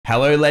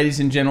Hello ladies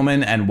and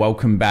gentlemen, and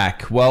welcome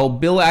back. Well,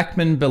 Bill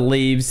Ackman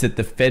believes that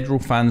the federal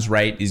funds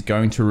rate is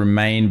going to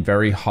remain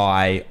very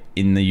high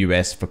in the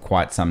US for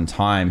quite some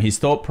time. His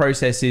thought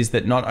process is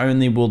that not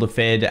only will the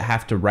Fed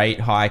have to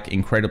rate hike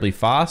incredibly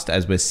fast,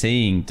 as we're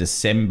seeing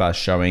December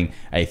showing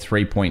a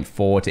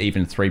 3.4 to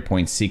even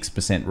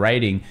 3.6%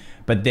 rating,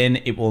 but then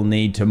it will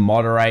need to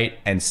moderate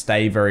and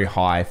stay very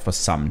high for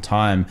some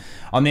time.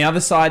 On the other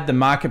side, the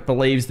market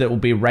believes there will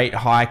be rate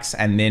hikes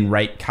and then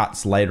rate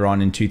cuts later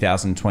on in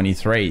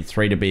 2023,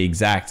 3 to be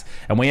exact.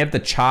 And we have the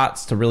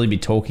charts to really be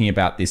talking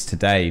about this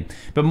today.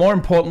 But more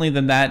importantly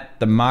than that,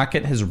 the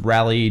market has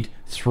rallied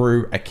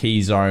through a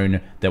key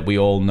zone that we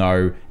all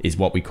know is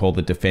what we call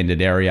the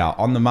defended area.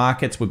 On the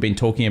markets, we've been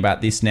talking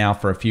about this now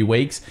for a few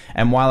weeks.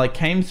 And while it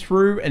came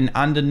through and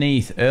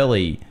underneath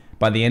early,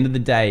 by the end of the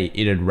day,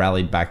 it had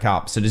rallied back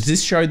up. So does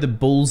this show the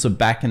bulls are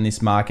back in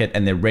this market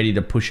and they're ready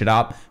to push it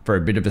up for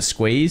a bit of a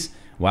squeeze?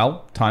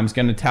 Well, time's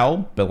going to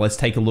tell, but let's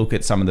take a look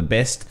at some of the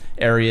best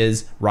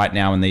areas right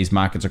now in these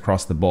markets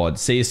across the board.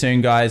 See you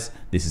soon, guys.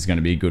 This is going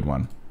to be a good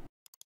one.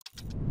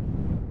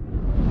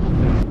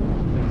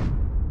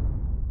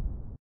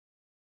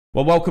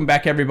 Well, welcome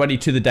back everybody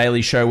to the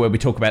Daily Show where we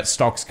talk about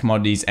stocks,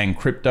 commodities, and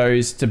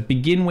cryptos. To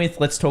begin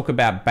with, let's talk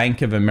about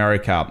Bank of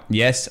America.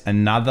 Yes,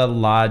 another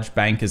large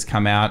bank has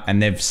come out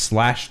and they've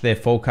slashed their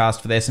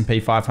forecast for the S&P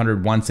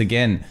 500 once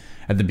again.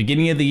 At the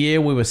beginning of the year,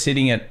 we were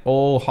sitting at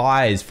all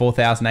highs,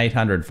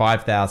 4,800,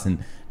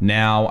 5,000.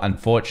 Now,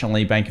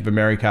 unfortunately, Bank of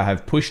America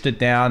have pushed it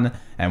down.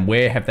 And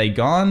where have they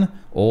gone?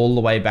 All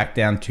the way back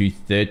down to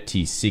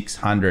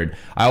 3,600.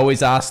 I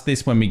always ask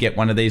this when we get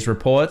one of these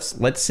reports.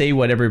 Let's see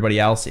what everybody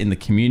else in the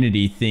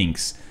community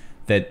thinks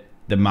that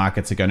the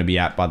markets are going to be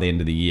at by the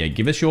end of the year.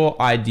 Give us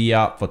your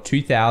idea for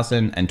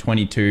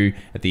 2022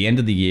 at the end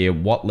of the year.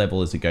 What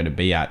level is it going to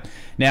be at?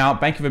 Now,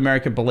 Bank of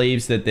America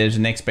believes that there's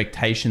an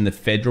expectation the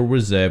Federal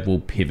Reserve will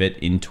pivot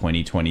in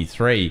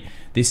 2023.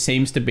 This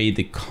seems to be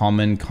the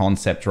common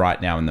concept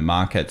right now in the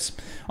markets.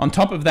 On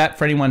top of that,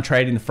 for anyone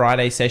trading the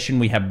Friday session,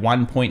 we have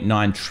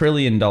 $1.9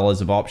 trillion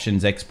of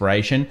options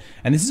expiration,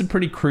 and this is a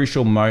pretty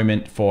crucial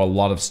moment for a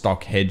lot of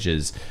stock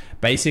hedges.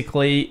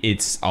 Basically,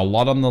 it's a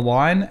lot on the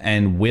line,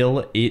 and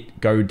will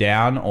it go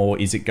down or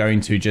is it going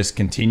to just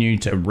continue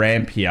to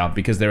ramp here?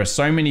 Because there are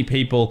so many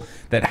people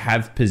that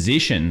have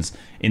positions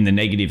in the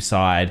negative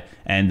side,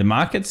 and the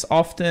markets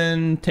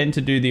often tend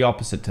to do the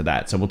opposite to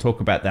that. So we'll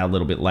talk about that a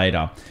little bit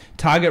later.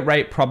 Target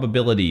rate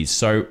probabilities.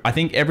 So I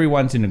think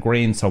everyone's in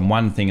agreement on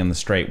one thing on the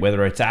street,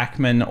 whether it's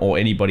Ackman or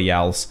anybody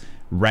else,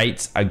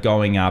 rates are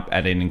going up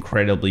at an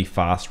incredibly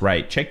fast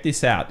rate. Check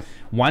this out.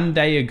 1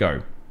 day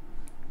ago,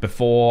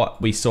 before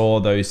we saw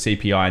those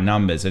CPI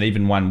numbers, and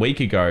even 1 week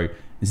ago,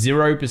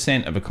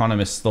 0% of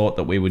economists thought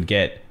that we would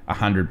get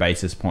 100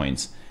 basis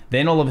points.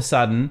 Then all of a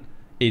sudden,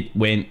 it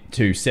went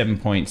to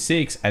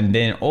 7.6, and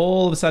then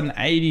all of a sudden,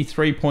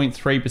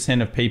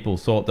 83.3% of people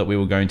thought that we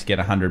were going to get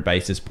 100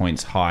 basis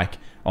points hike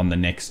on the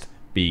next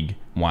big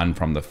one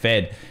from the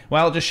Fed.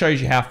 Well, it just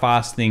shows you how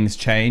fast things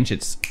change.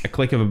 It's a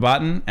click of a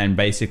button, and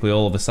basically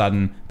all of a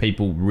sudden,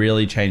 people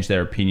really change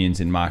their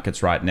opinions in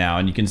markets right now.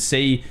 And you can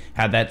see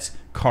how that's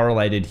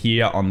correlated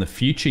here on the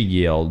future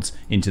yields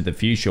into the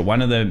future. One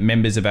of the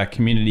members of our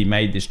community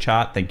made this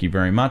chart, thank you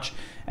very much.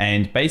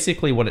 And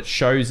basically what it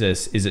shows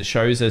us is it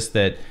shows us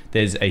that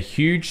there's a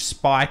huge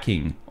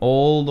spiking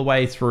all the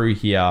way through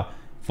here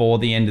for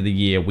the end of the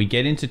year. We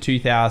get into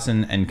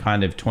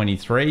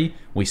 2023,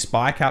 we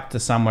spike up to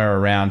somewhere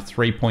around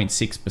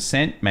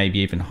 3.6%, maybe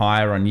even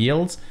higher on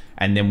yields,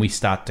 and then we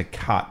start to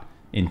cut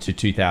into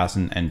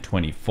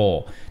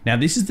 2024. Now,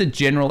 this is the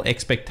general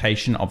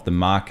expectation of the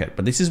market,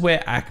 but this is where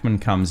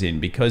Ackman comes in,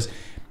 because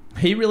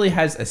he really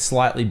has a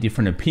slightly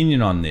different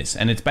opinion on this,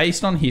 and it's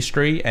based on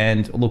history.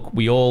 And look,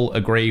 we all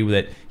agree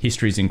that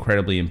history is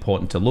incredibly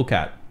important to look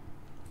at.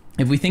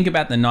 If we think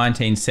about the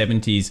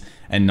 1970s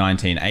and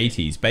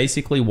 1980s,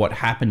 basically what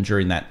happened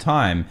during that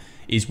time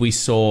is we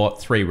saw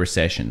 3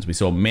 recessions. We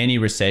saw many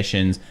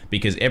recessions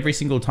because every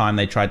single time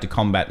they tried to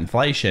combat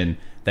inflation,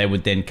 they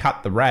would then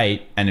cut the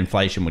rate and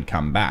inflation would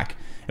come back.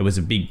 It was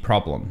a big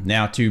problem.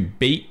 Now, to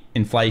beat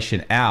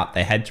inflation out,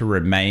 they had to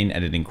remain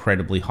at an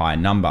incredibly high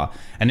number.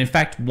 And in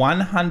fact,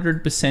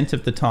 100%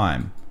 of the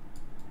time,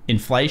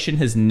 inflation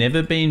has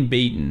never been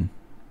beaten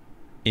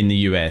in the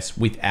US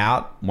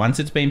without, once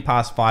it's been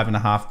past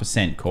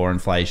 5.5% core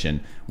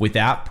inflation,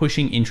 without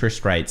pushing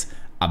interest rates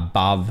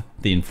above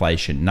the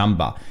inflation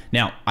number.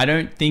 Now, I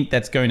don't think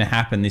that's going to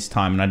happen this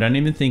time, and I don't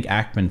even think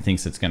Ackman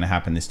thinks it's going to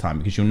happen this time,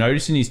 because you'll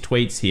notice in his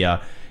tweets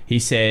here, he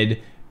said,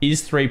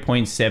 is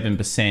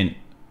 3.7%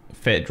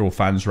 federal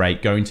funds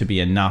rate going to be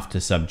enough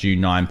to subdue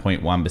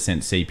 9.1%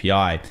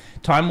 CPI?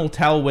 Time will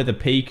tell whether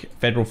peak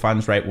federal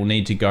funds rate will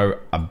need to go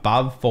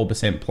above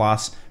 4%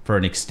 plus for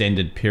an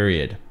extended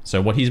period.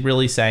 So what he's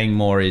really saying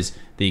more is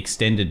the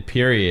extended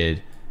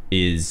period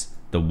is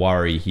the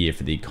worry here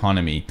for the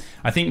economy.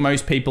 I think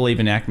most people,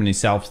 even Ackman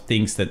himself,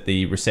 thinks that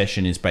the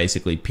recession is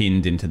basically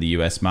pinned into the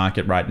US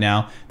market right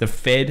now. The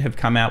Fed have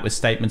come out with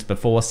statements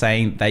before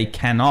saying they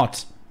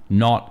cannot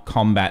not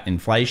combat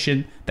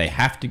inflation. They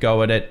have to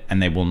go at it,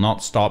 and they will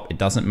not stop. It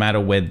doesn't matter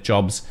where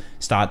jobs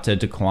start to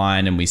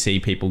decline and we see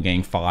people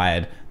getting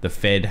fired. The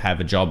Fed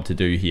have a job to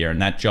do here,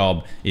 and that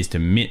job is to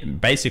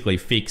basically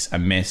fix a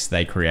mess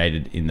they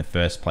created in the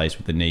first place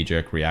with the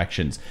knee-jerk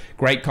reactions.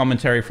 Great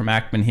commentary from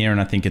Ackman here,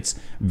 and I think it's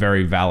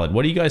very valid.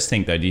 What do you guys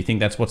think, though? Do you think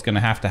that's what's going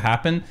to have to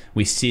happen?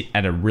 We sit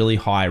at a really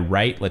high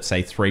rate, let's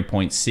say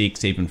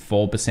 3.6, even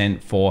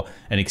 4% for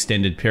an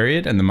extended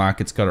period, and the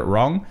market's got it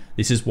wrong.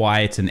 This is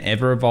why it's an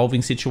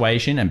ever-evolving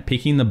situation, and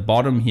picking the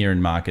bottom here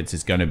in markets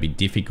is going to be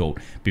difficult.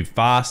 Be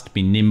fast,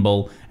 be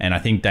nimble, and I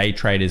think day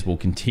traders will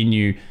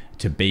continue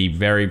to be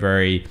very,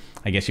 very,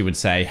 I guess you would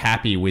say,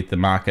 happy with the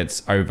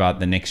markets over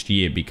the next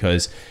year,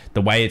 because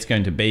the way it's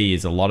going to be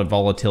is a lot of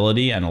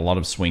volatility and a lot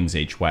of swings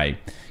each way.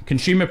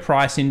 Consumer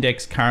price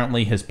index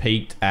currently has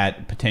peaked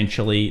at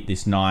potentially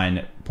this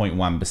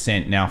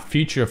 9.1%. Now,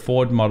 future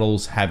forward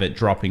models have it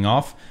dropping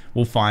off.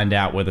 We'll find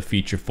out whether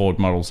future forward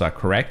models are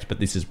correct, but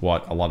this is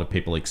what a lot of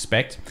people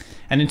expect.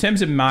 And in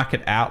terms of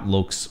market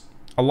outlooks,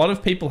 a lot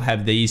of people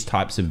have these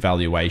types of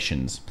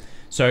valuations.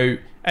 So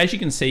as you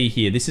can see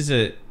here, this is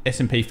a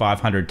S&P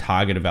 500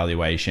 target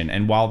evaluation,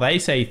 and while they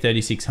say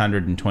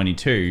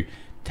 3,622,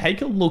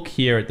 take a look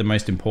here at the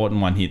most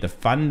important one here, the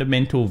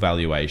fundamental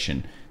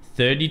valuation,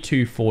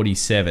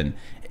 3,247.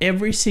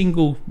 Every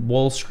single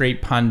Wall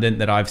Street pundit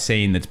that I've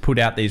seen that's put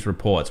out these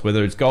reports,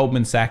 whether it's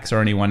Goldman Sachs or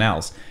anyone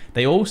else,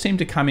 they all seem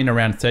to come in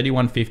around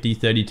 3,150,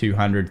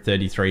 3,200,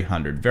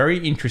 3,300. Very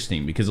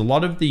interesting, because a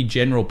lot of the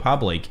general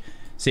public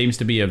seems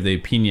to be of the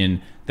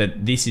opinion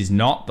that this is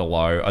not the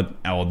low,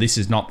 or this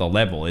is not the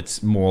level.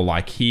 It's more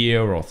like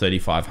here, or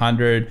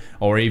 3,500,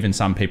 or even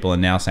some people are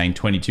now saying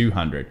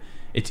 2,200.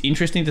 It's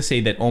interesting to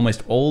see that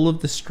almost all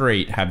of the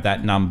street have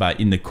that number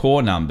in the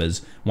core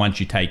numbers once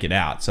you take it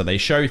out. So they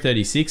show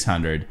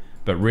 3,600,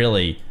 but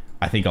really,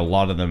 I think a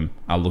lot of them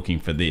are looking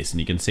for this.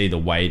 And you can see the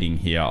weighting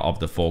here of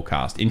the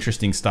forecast.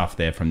 Interesting stuff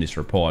there from this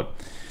report.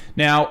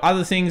 Now,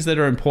 other things that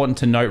are important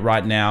to note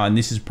right now, and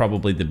this is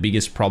probably the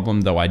biggest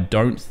problem, though I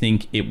don't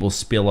think it will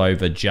spill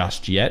over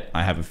just yet.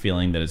 I have a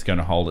feeling that it's going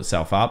to hold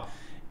itself up,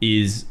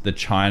 is the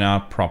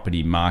China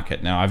property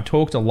market. Now, I've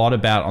talked a lot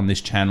about on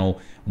this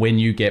channel when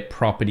you get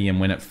property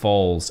and when it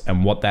falls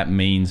and what that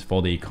means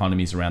for the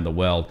economies around the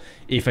world.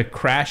 If a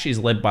crash is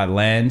led by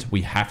land,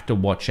 we have to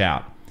watch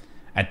out.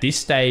 At this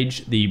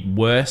stage, the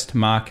worst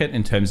market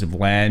in terms of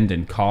land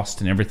and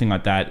cost and everything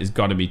like that has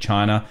got to be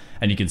China.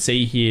 And you can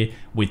see here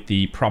with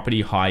the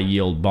property high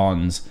yield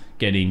bonds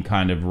getting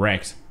kind of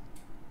wrecked,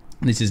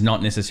 this is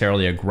not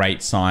necessarily a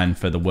great sign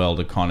for the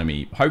world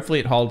economy. Hopefully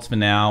it holds for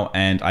now,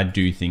 and I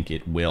do think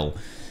it will.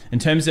 In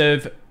terms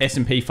of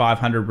S&P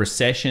 500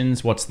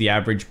 recessions, what's the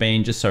average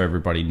been? Just so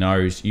everybody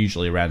knows,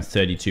 usually around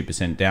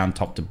 32% down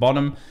top to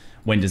bottom.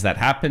 When does that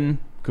happen?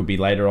 Could be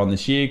later on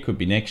this year, could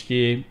be next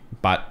year.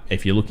 But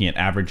if you're looking at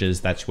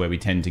averages, that's where we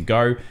tend to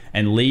go.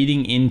 And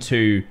leading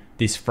into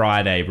this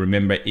Friday,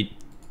 remember, it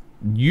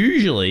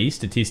usually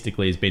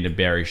statistically has been a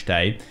bearish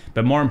day,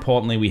 but more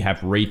importantly, we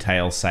have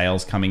retail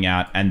sales coming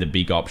out and the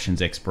big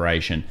options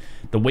expiration.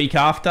 The week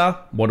after,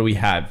 what do we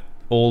have?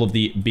 All of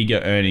the bigger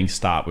earnings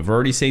start. We've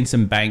already seen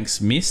some banks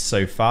miss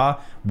so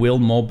far. Will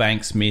more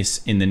banks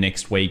miss in the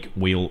next week?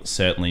 We'll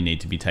certainly need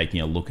to be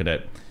taking a look at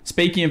it.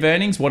 Speaking of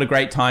earnings, what a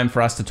great time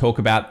for us to talk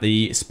about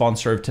the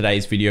sponsor of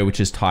today's video, which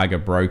is Tiger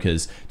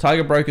Brokers.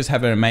 Tiger Brokers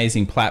have an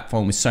amazing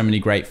platform with so many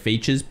great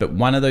features, but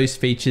one of those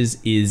features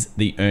is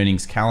the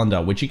earnings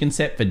calendar, which you can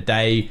set for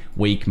day,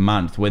 week,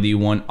 month, whether you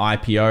want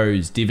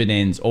IPOs,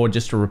 dividends, or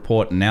just to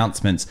report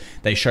announcements.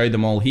 They show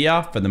them all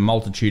here for the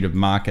multitude of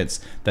markets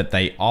that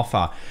they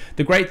offer.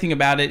 The great thing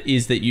about it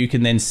is that you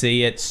can then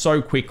see it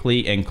so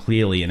quickly and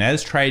clearly, and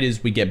as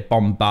traders, we get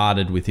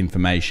bombarded with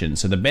information.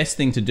 So the best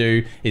thing to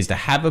do is to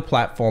have a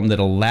platform that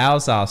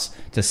allows us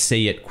to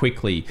see it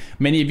quickly.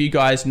 Many of you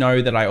guys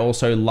know that I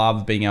also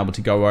love being able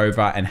to go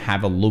over and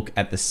have a look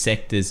at the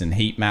sectors and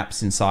heat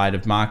maps inside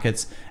of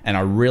markets, and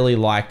I really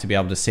like to be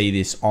able to see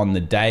this on the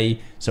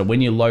day. So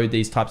when you load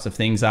these types of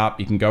things up,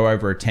 you can go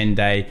over a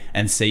 10-day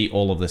and see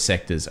all of the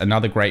sectors.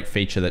 Another great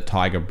feature that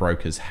Tiger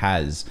Brokers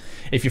has.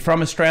 If you're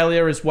from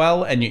Australia as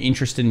well and you're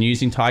interested in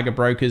using Tiger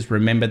Brokers,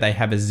 remember they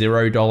have a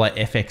 $0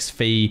 FX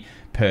fee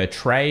per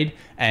trade,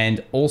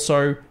 and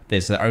also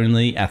there's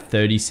only a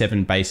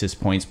 37 basis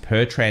points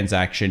per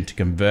transaction to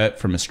convert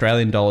from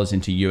Australian dollars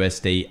into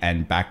USD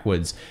and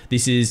backwards.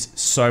 This is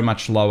so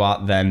much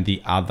lower than the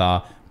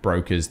other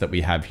brokers that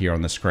we have here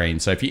on the screen.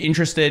 So if you're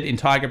interested in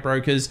Tiger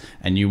Brokers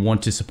and you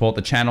want to support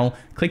the channel,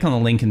 click on the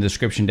link in the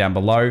description down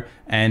below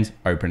and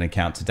open an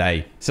account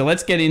today. So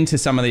let's get into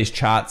some of these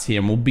charts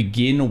here, and we'll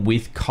begin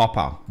with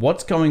copper.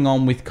 What's going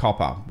on with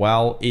copper?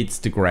 Well, it's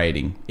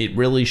degrading. It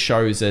really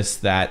shows us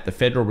that the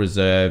Federal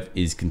Reserve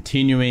is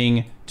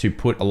continuing to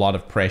put a lot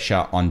of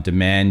pressure on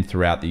demand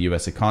throughout the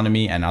US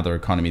economy and other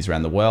economies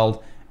around the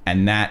world,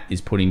 and that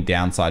is putting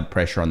downside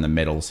pressure on the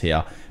metals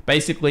here.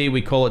 Basically,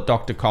 we call it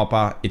Dr.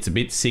 Copper. It's a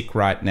bit sick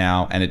right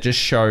now, and it just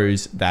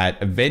shows that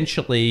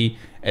eventually,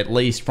 at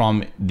least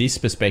from this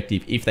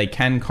perspective, if they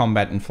can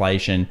combat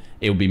inflation,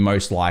 it will be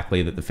most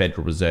likely that the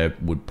Federal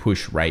Reserve would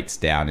push rates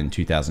down in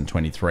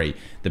 2023.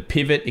 The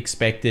pivot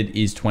expected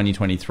is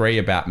 2023,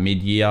 about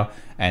mid-year,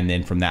 and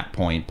then from that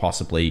point,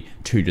 possibly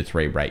 2 to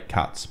 3 rate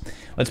cuts.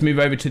 Let's move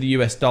over to the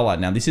US dollar.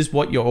 Now, this is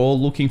what you're all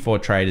looking for,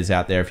 traders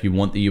out there, if you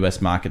want the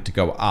US market to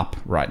go up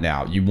right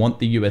now. You want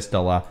the US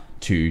dollar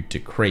to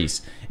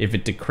decrease. If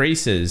it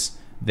decreases,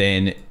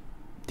 then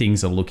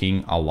things are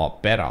looking a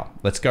lot better.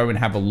 Let's go and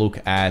have a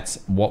look at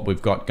what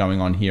we've got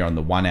going on here on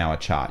the 1 hour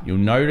chart. You'll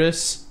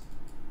notice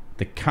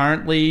that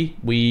currently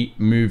we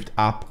moved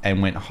up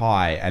and went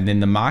high, and then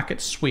the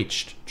market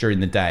switched during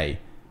the day.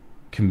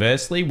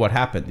 Conversely, what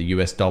happened? The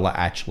US dollar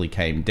actually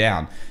came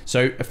down.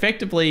 So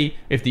effectively,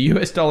 if the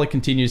US dollar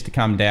continues to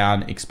come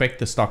down, expect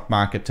the stock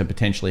market to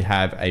potentially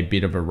have a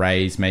bit of a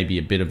raise, maybe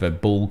a bit of a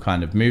bull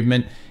kind of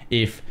movement.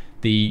 If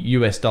the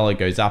US dollar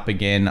goes up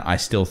again, I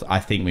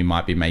think we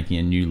might be making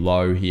a new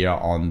low here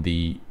on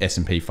the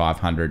S&P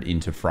 500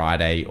 into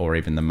Friday or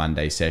even the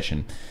Monday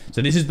session.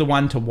 So this is the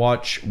one to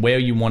watch. Where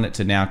you want it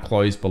to now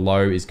close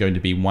below is going to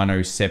be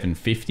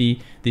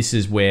 107.50. This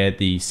is where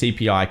the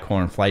CPI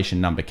core inflation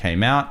number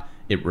came out.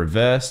 It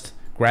reversed,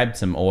 grabbed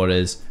some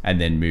orders,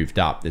 and then moved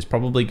up. There's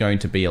probably going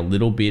to be a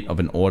little bit of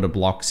an order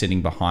block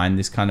sitting behind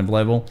this kind of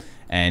level,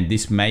 and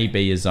this may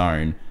be a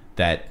zone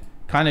that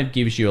kind of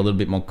gives you a little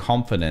bit more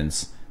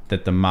confidence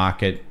that the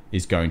market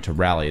is going to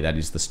rally. That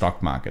is the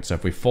stock market. So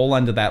if we fall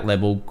under that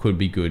level, could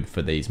be good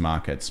for these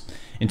markets.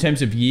 In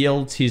terms of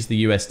yields, here's the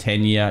US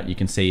 10-year. You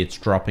can see it's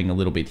dropping a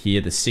little bit here.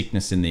 The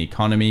sickness in the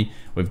economy.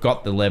 We've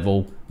got the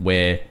level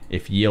where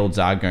if yields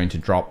are going to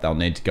drop, they'll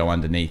need to go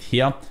underneath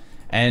here.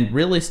 And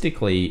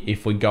realistically,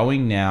 if we're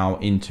going now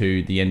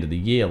into the end of the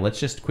year, let's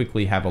just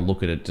quickly have a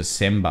look at it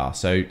December.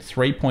 So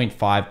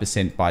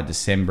 3.5% by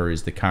December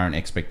is the current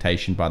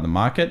expectation by the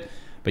market.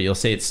 But you'll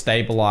see it's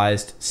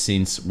stabilized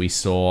since we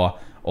saw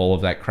all of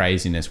that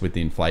craziness with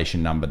the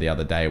inflation number the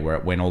other day, where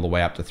it went all the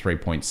way up to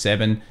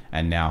 3.7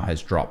 and now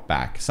has dropped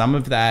back. Some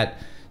of that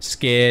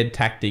scared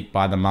tactic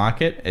by the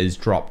market has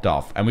dropped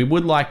off. And we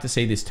would like to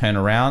see this turn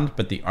around,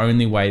 but the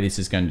only way this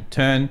is going to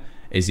turn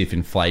is if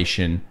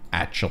inflation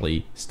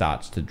actually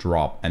starts to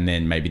drop, and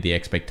then maybe the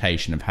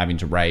expectation of having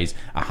to raise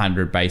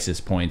 100 basis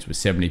points with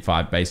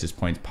 75 basis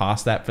points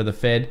past that for the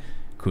Fed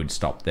could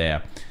stop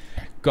there.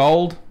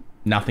 Gold,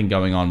 nothing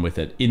going on with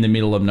it. In the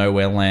middle of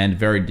nowhere land,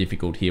 very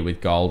difficult here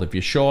with gold. If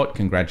you're short,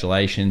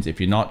 congratulations. If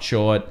you're not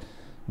short,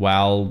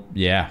 well,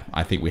 yeah,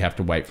 I think we have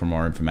to wait for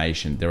more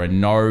information. There are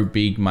no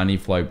big money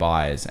flow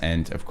buyers,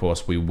 and of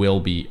course we will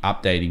be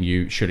updating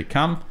you should it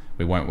come.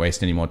 We won't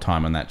waste any more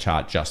time on that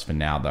chart just for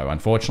now though.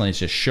 Unfortunately, it's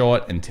just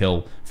short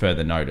until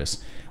further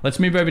notice. Let's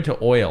move over to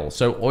oil.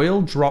 So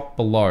oil dropped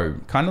below,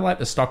 kind of like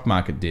the stock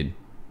market did,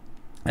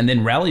 and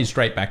then rallied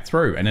straight back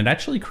through, and it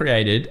actually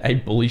created a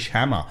bullish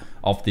hammer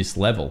off this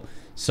level.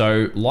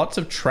 So lots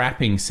of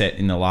trapping set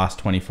in the last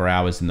 24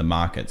 hours in the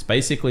markets.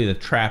 Basically, the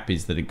trap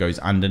is that it goes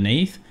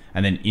underneath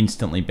and then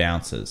instantly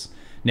bounces.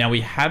 Now,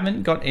 we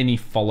haven't got any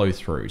follow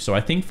through. So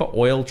I think for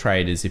oil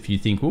traders, if you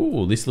think,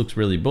 ooh, this looks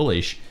really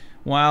bullish,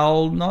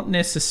 well, not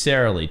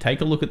necessarily.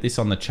 Take a look at this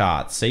on the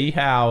chart. See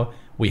how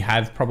we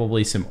have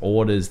probably some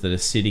orders that are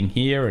sitting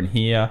here,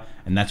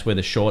 and that's where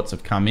the shorts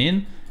have come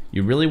in.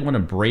 You really want to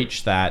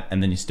breach that,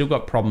 and then you still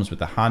got problems with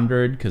the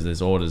 100 because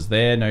there's orders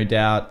there, no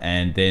doubt,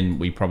 and then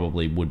we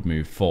probably would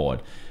move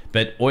forward.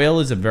 But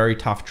oil is a very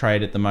tough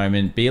trade at the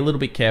moment. Be a little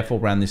bit careful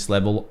around this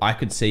level. I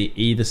could see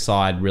either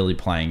side really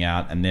playing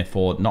out, and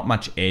therefore not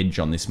much edge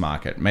on this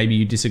market. Maybe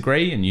you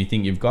disagree and you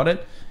think you've got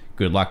it.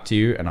 Good luck to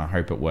you, and I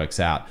hope it works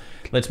out.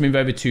 Let's move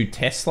over to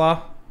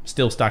Tesla.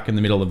 Still stuck in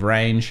the middle of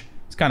range.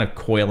 It's kind of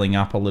coiling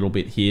up a little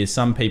bit here.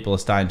 Some people are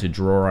starting to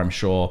draw, I'm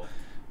sure,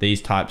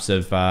 these types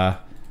of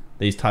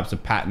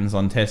patterns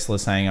on Tesla,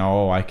 saying,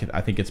 oh, I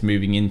think it's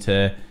moving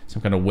into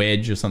some kind of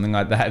wedge or something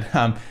like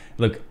that.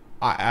 Look,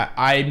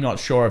 I'm not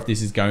sure if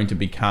this is going to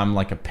become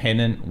like a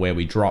pennant where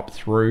we drop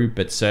through,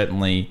 but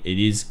certainly it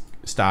is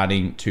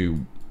starting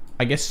to,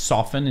 I guess,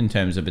 soften in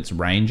terms of its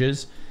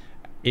ranges.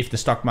 If the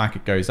stock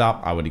market goes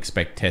up, I would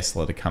expect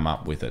Tesla to come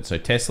up with it. So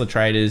Tesla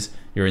traders,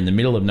 you're in the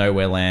middle of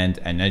nowhere land,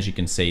 and as you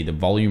can see, the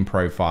volume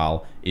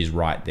profile is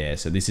right there.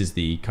 So this is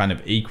the kind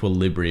of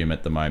equilibrium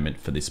at the moment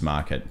for this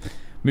market.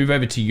 Move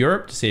over to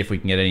Europe to see if we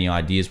can get any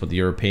ideas what the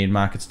European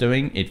market's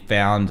doing. It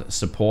found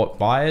support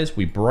buyers.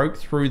 We broke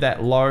through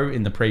that low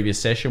in the previous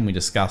session we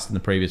discussed in the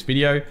previous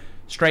video,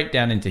 straight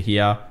down into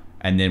here,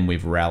 and then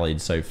we've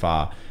rallied so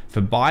far. For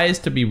buyers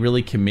to be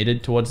really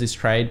committed towards this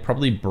trade,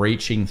 probably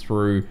breaching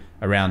through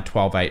around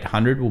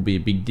 12,800 will be a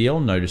big deal.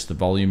 Notice the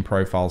volume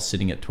profile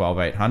sitting at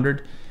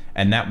 12,800,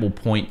 and that will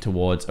point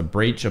towards a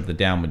breach of the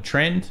downward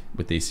trend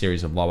with these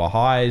series of lower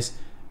highs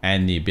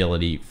and the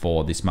ability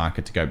for this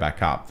market to go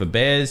back up. For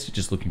bears, you're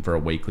just looking for a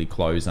weekly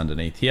close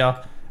underneath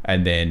here,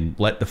 and then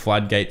let the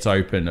floodgates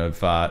open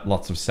of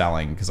lots of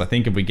selling, because I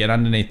think if we get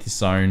underneath this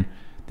zone,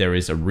 there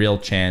is a real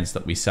chance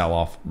that we sell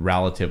off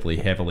relatively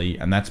heavily,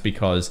 and that's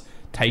because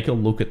take a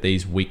look at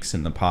these wicks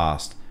in the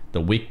past.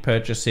 The wick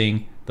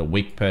purchasing, the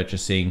wick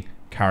purchasing,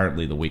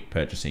 currently the wick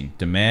purchasing.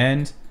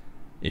 Demand,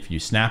 if you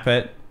snap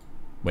it,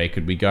 where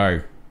could we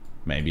go?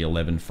 Maybe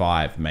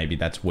 11.5. Maybe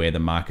that's where the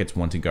markets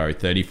want to go.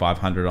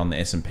 3,500 on the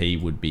S&P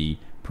would be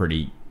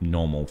pretty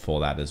normal for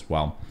that as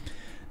well.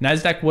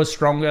 Nasdaq was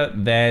stronger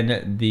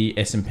than the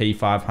S&P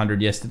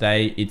 500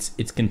 yesterday.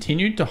 It's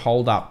continued to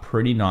hold up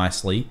pretty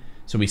nicely.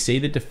 So we see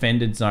the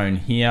defended zone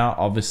here.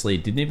 Obviously,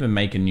 it didn't even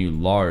make a new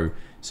low.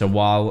 So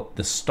while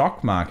the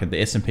stock market,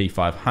 the S&P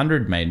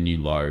 500 made a new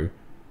low,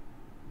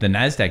 the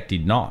Nasdaq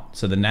did not.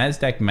 So the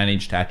Nasdaq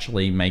managed to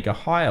actually make a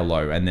higher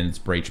low, and then it's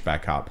breached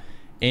back up.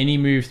 Any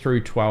move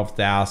through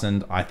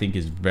 12,000, I think,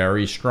 is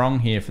very strong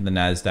here for the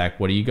Nasdaq.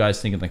 What do you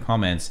guys think in the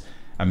comments?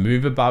 A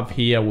move above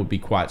here would be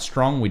quite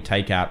strong. We'd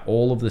take out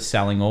all of the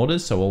selling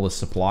orders, so all the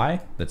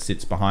supply that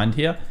sits behind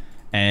here,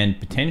 and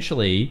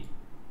potentially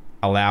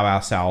allow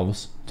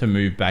ourselves to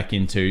move back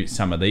into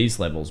some of these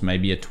levels,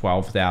 maybe at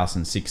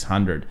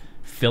 12,600,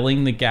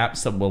 filling the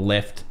gaps that were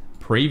left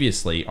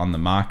previously on the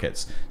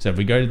markets. So if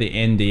we go to the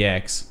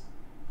NDX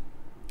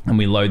and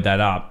we load that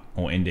up,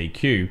 or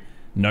NDQ,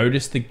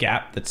 notice the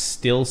gap that's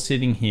still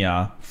sitting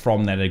here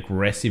from that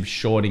aggressive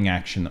shorting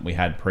action that we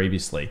had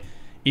previously.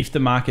 If the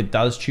market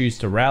does choose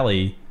to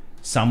rally,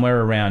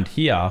 somewhere around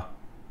here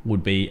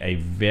would be a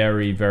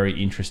very,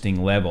 very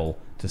interesting level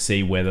to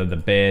see whether the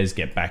bears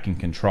get back in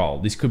control.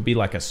 This could be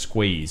like a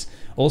squeeze.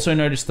 Also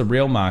notice the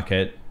real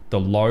market, the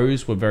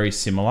lows were very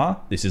similar.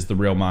 This is the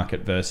real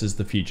market versus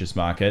the futures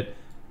market.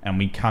 And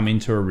we come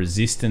into a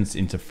resistance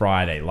into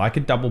Friday, like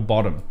a double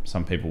bottom,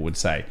 some people would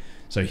say.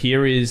 So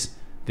here is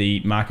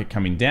the market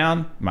coming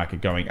down,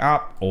 market going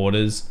up,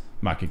 orders,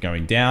 market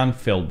going down,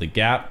 filled the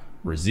gap,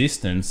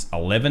 resistance,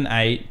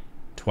 11.8,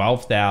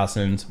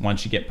 12,000.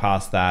 Once you get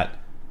past that,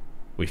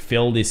 we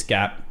fill this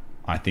gap.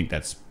 I think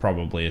that's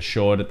probably a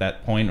short at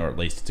that point, or at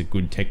least it's a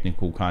good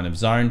technical kind of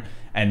zone.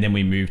 And then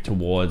we move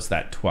towards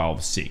that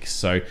 12.6.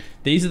 So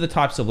these are the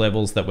types of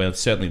levels that we're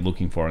certainly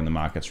looking for in the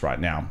markets right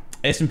now.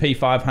 S&P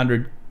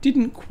 500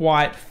 didn't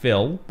quite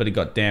fill, but it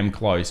got damn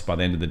close by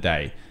the end of the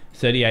day.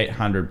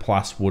 3,800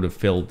 plus would have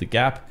filled the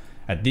gap.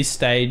 At this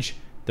stage,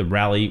 the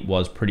rally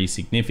was pretty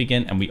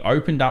significant, and we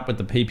opened up with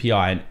the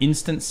PPI, an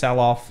instant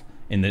sell-off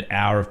in the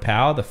hour of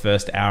power, the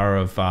first hour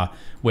of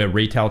where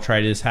retail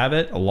traders have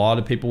it. A lot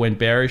of people went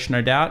bearish,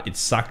 no doubt. It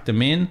sucked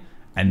them in,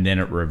 and then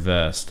it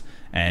reversed.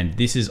 And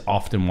this is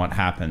often what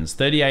happens.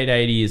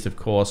 3880 is, of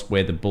course,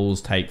 where the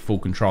bulls take full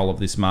control of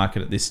this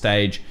market at this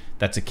stage.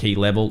 That's a key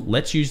level.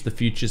 Let's use the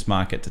futures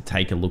market to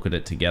take a look at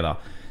it together.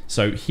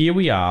 So here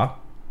we are.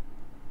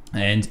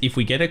 And if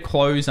we get a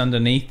close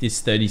underneath this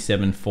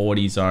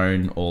 3740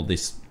 zone, or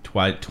this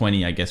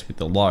 20, I guess, with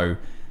the low,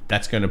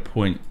 that's going to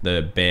point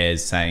the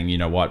bears saying, you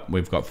know what,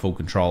 we've got full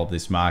control of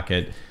this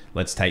market.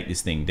 Let's take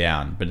this thing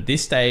down. But at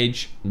this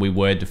stage, we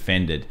were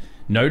defended.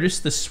 Notice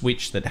the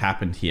switch that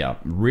happened here.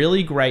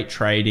 Really great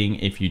trading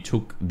if you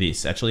took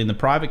this. Actually, in the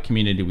private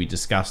community, we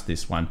discussed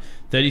this one.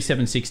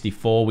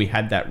 3764, we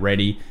had that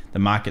ready. The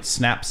market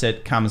snaps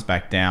it, comes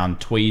back down,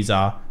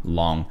 tweezer,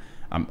 long.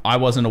 I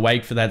wasn't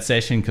awake for that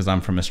session because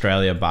I'm from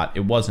Australia, but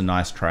it was a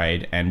nice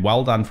trade, and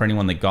well done for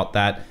anyone that got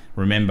that.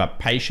 Remember,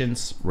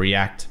 patience,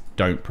 react,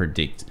 don't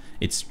predict.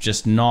 It's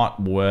just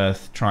not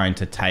worth trying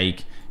to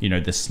take, you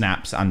know, the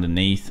snaps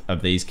underneath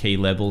of these key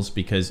levels,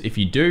 because if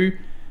you do,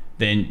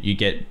 then you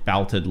get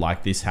belted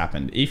like this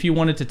happened. If you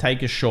wanted to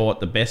take a short,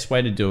 the best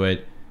way to do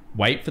it,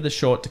 wait for the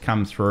short to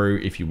come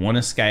through. If you want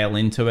to scale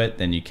into it,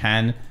 then you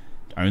can.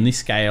 Only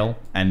scale,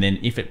 and then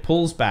if it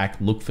pulls back,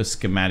 look for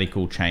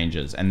schematical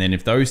changes, and then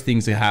if those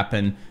things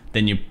happen,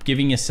 then you're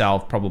giving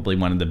yourself probably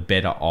one of the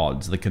better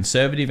odds. The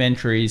conservative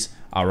entries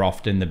are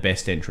often the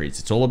best entries.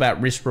 It's all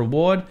about risk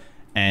reward,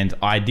 and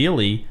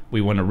ideally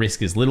we want to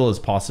risk as little as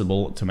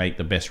possible to make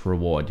the best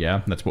reward.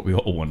 Yeah, that's what we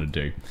all want to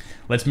do.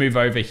 Let's move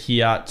over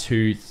here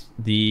to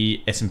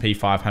the S&P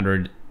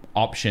 500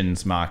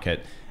 options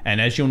market. And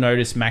as you'll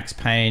notice, max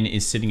pain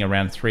is sitting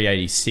around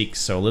 386,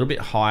 so a little bit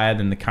higher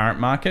than the current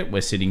market.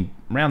 We're sitting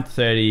around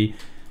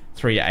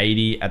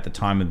 380 at the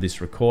time of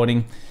this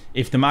recording.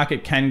 If the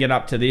market can get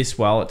up to this,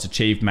 well, it's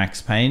achieved max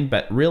pain,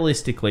 but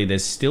realistically,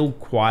 there's still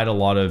quite a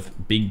lot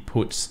of big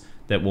puts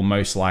that will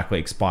most likely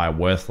expire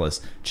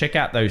worthless. Check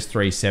out those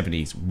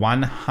 370s,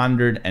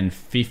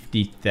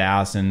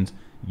 150,000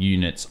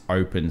 units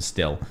open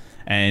still.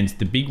 And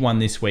the big one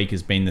this week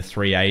has been the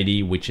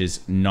 380, which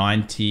is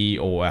 90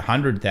 or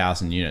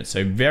 100,000 units.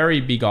 So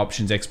very big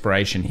options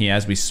expiration here,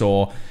 as we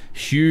saw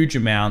huge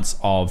amounts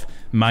of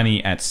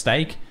money at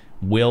stake.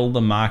 Will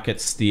the market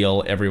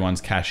steal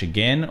everyone's cash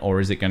again, or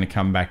is it going to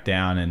come back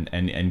down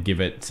and give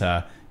it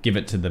to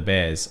the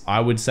bears? I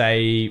would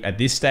say at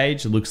this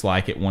stage, it looks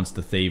like it wants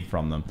to thieve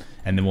from them.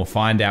 And then we'll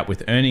find out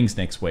with earnings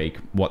next week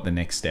what the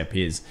next step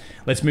is.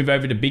 Let's move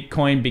over to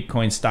Bitcoin.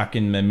 Bitcoin stuck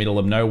in the middle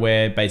of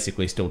nowhere,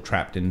 basically still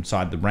trapped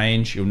inside the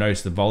range. You'll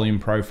notice the volume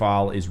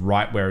profile is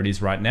right where it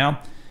is right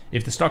now.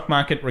 If the stock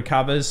market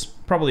recovers,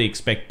 probably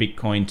expect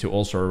Bitcoin to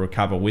also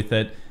recover with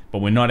it, but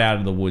we're not out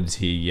of the woods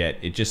here yet.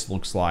 It just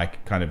looks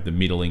like kind of the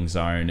middling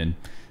zone, and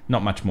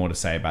not much more to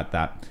say about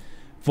that.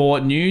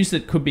 For news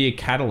that could be a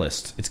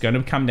catalyst, it's going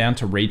to come down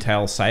to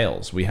retail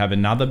sales. We have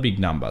another big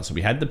number. So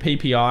we had the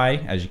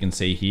PPI, as you can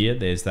see here,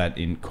 there's that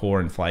in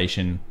core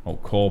inflation or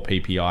core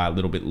PPI a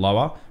little bit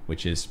lower,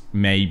 which is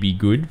maybe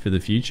good for the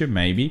future,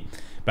 maybe.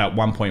 About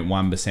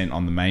 1.1%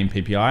 on the main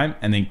PPI.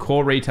 And then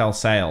core retail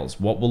sales,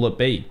 what will it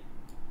be?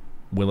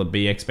 Will it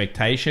be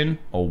expectation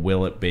or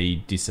will it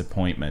be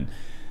disappointment?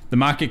 The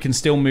market can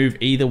still move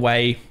either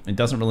way. It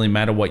doesn't really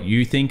matter what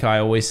you think, I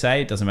always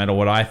say. It doesn't matter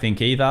what I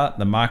think either.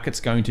 The market's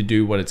going to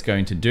do what it's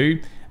going to do.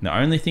 And the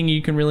only thing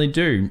you can really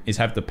do is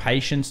have the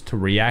patience to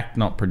react,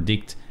 not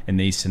predict in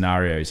these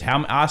scenarios.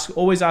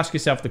 Always ask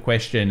yourself the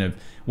question of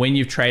when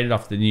you've traded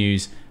off the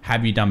news,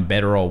 have you done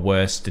better or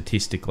worse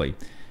statistically?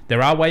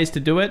 There are ways to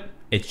do it.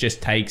 It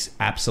just takes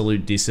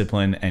absolute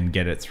discipline and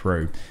get it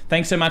through.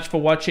 Thanks so much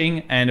for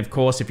watching. And of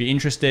course, if you're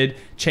interested,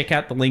 check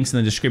out the links in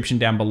the description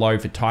down below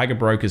for Tiger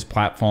Broker's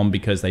platform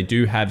because they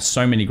do have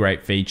so many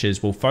great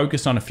features. We'll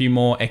focus on a few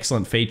more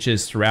excellent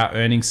features throughout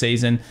earnings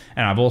season.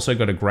 And I've also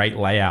got a great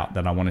layout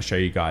that I want to show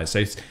you guys.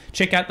 So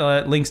check out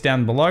the links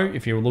down below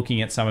if you're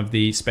looking at some of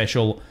the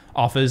special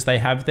offers they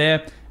have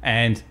there.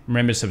 And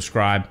remember to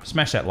subscribe,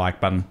 smash that like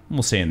button.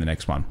 We'll see you in the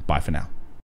next one. Bye for now.